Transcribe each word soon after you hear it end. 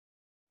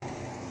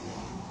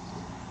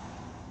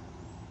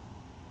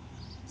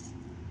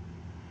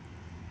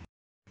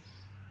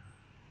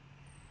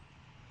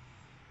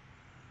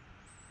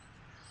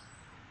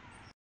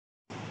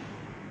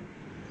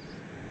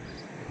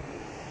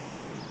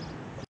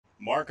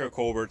Marco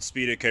Colbert,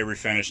 Speed OK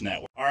Refinish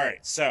Network. All right,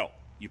 so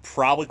you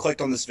probably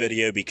clicked on this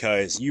video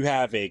because you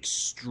have an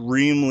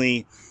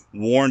extremely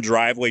worn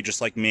driveway just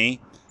like me,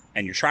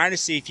 and you're trying to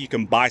see if you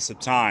can buy some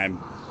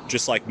time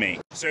just like me.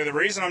 So the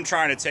reason I'm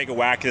trying to take a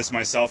whack at this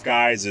myself,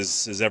 guys,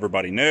 is as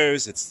everybody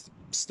knows,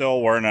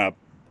 we're in a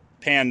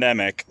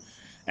pandemic,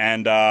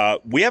 and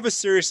we have a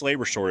serious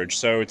labor shortage.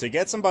 So to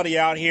get somebody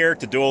out here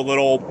to do a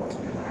little,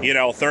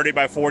 30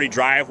 by 40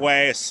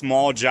 driveway, a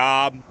small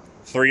job,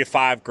 3 to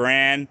 5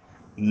 grand,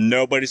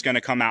 nobody's going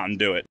to come out and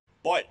do it.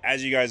 But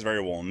as you guys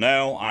very well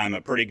know, I'm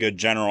a pretty good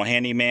general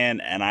handyman,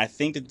 and I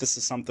think that this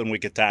is something we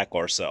could tackle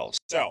ourselves.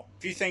 So,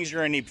 a few things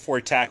you're going to need before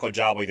you tackle a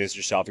job like this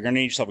yourself. You're going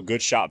to need yourself a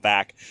good shop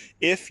vac.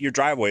 If your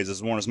driveway is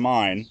as worn as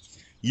mine,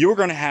 you're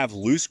going to have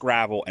loose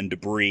gravel and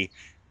debris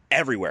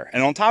everywhere.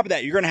 And on top of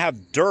that, you're going to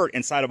have dirt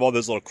inside of all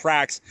those little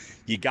cracks.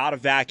 You got to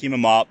vacuum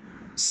them up.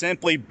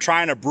 Simply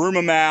trying to broom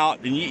them out.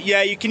 And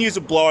you can use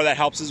a blower. That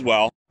helps as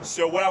well.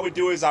 So what I would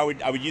do is I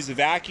would use the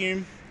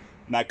vacuum,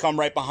 and I come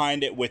right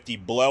behind it with the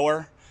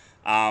blower.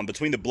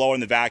 Between the blower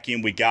and the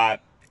vacuum, we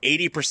got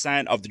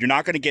 80% of, you're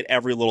not going to get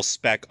every little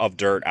speck of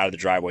dirt out of the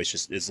driveway.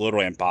 It's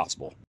literally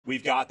impossible.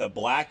 We've got the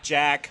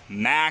Blackjack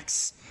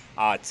Max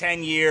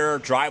 10-year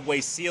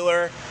driveway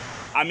sealer.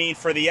 I mean,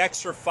 for the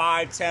extra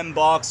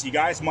 $5-10, you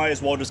guys might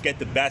as well just get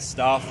the best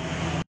stuff.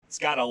 It's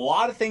got a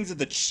lot of things that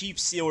the cheap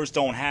sealers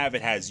don't have.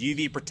 It has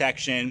UV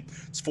protection.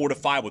 It's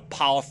fortified with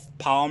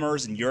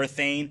polymers and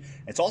urethane.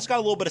 It's also got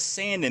a little bit of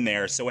sand in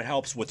there, so it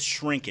helps with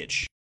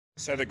shrinkage.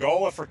 So the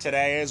goal for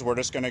today is we're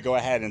just going to go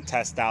ahead and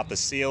test out the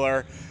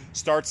sealer,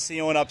 start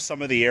sealing up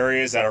some of the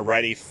areas that are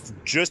ready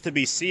just to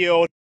be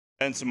sealed.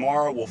 And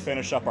tomorrow we'll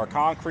finish up our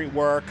concrete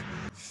work,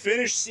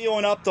 finish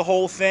sealing up the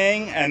whole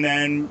thing, and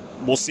then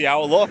we'll see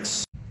how it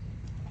looks.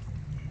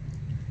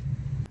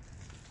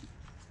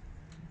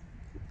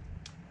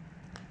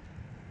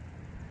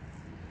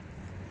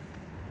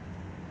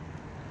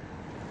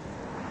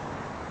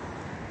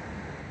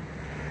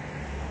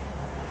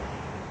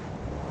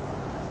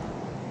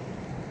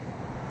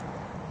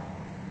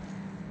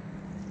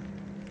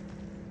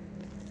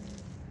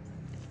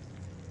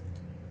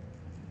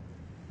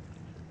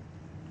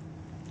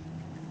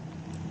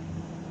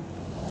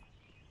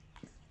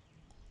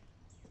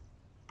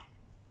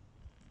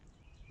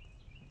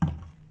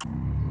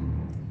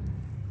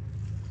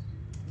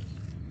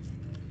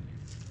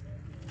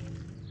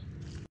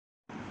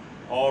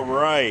 All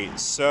right,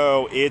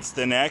 so it's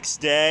the next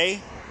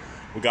day.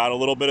 We got a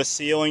little bit of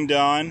sealing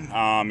done.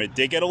 It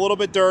did get a little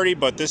bit dirty,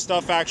 but this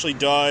stuff actually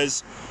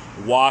does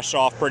wash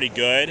off pretty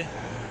good.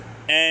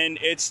 And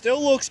it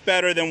still looks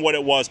better than what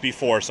it was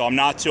before, so I'm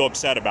not too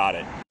upset about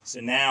it. So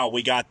now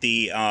we got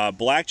the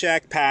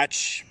Blackjack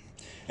patch.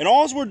 And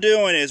all we're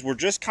doing is we're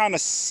just kind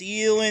of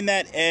sealing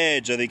that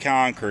edge of the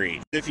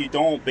concrete. If you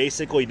don't,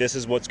 basically this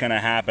is what's gonna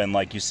happen.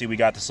 Like you see, we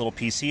got this little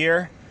piece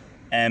here,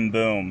 and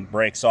boom,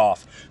 breaks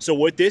off. So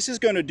what this is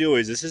going to do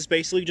is this is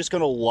basically just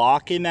going to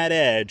lock in that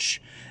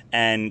edge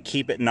and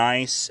keep it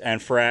nice and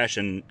fresh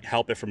and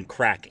help it from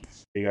cracking.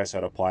 You guys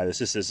how to apply this.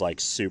 This is like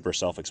super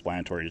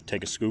self-explanatory. You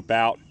take a scoop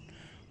out,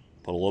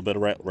 put a little bit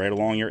right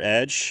along your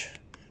edge,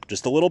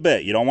 just a little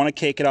bit. You don't want to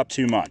cake it up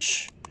too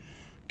much,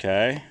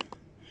 okay?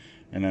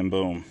 And then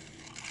boom,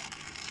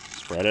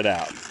 spread it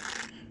out.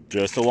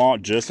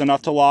 Just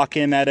enough to lock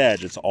in that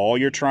edge. It's all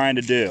you're trying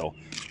to do.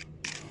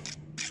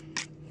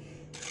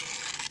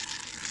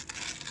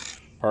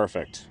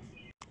 Perfect.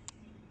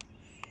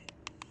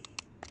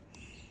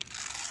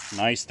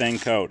 Nice thin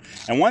coat.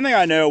 And one thing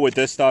I know with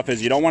this stuff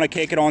is you don't want to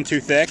cake it on too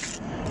thick,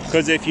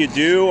 because if you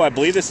do, I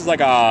believe this is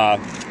like a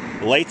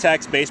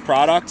latex-based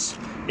product,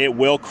 it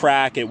will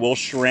crack, it will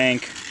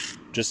shrink.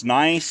 Just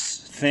nice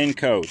thin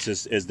coats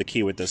is the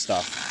key with this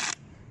stuff.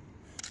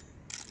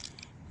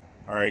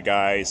 All right,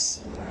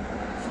 guys.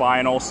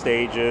 Final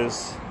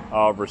stages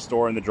of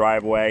restoring the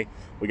driveway.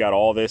 We got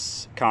all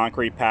this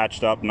concrete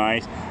patched up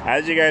nice.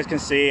 As you guys can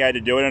see, I had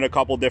to do it in a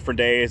couple different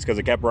days because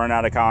it kept running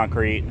out of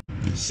concrete.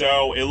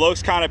 So it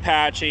looks kind of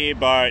patchy,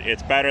 but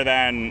it's better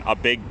than a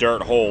big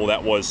dirt hole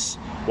that was,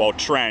 well,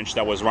 trenched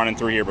that was running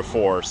through here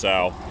before.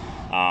 So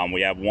we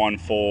have one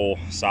full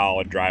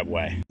solid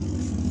driveway. We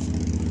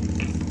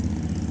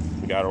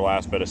got our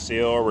last bit of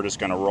sealer. We're just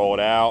gonna roll it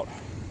out.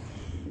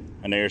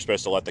 I know you're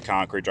supposed to let the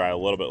concrete dry a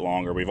little bit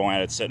longer. We've only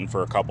had it sitting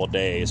for a couple of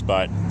days,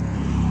 but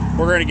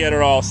we're going to get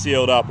it all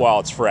sealed up while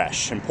it's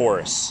fresh and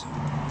porous.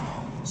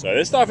 So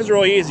this stuff is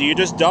really easy. You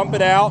just dump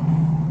it out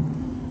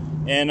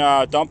and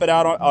dump it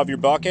out of your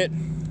bucket.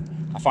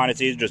 I find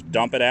it's easy to just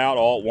dump it out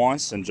all at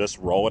once and just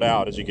roll it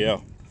out as you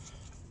go.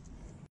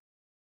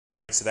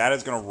 So that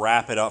is going to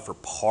wrap it up for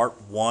part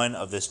 1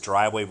 of this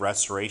driveway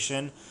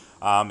restoration.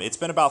 It's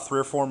been about 3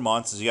 or 4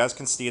 months. As you guys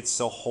can see, it's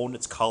still holding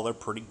its color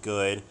pretty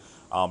good.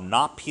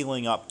 Not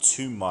peeling up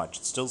too much.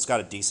 It's still got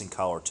a decent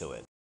color to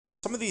it.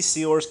 Some of these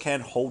sealers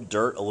can hold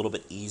dirt a little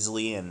bit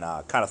easily and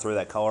kind of throw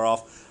that color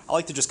off. I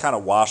like to just kind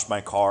of wash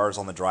my cars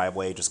on the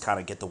driveway, just kind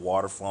of get the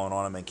water flowing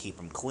on them and keep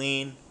them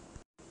clean.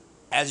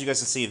 as you guys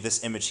can see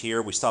this image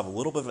here, we still have a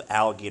little bit of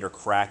alligator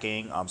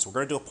cracking. So we're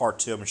going to do a part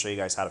 2. I'm going to show you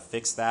guys how to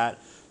fix that.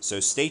 So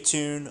stay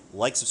tuned,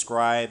 like,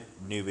 subscribe,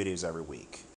 new videos every week.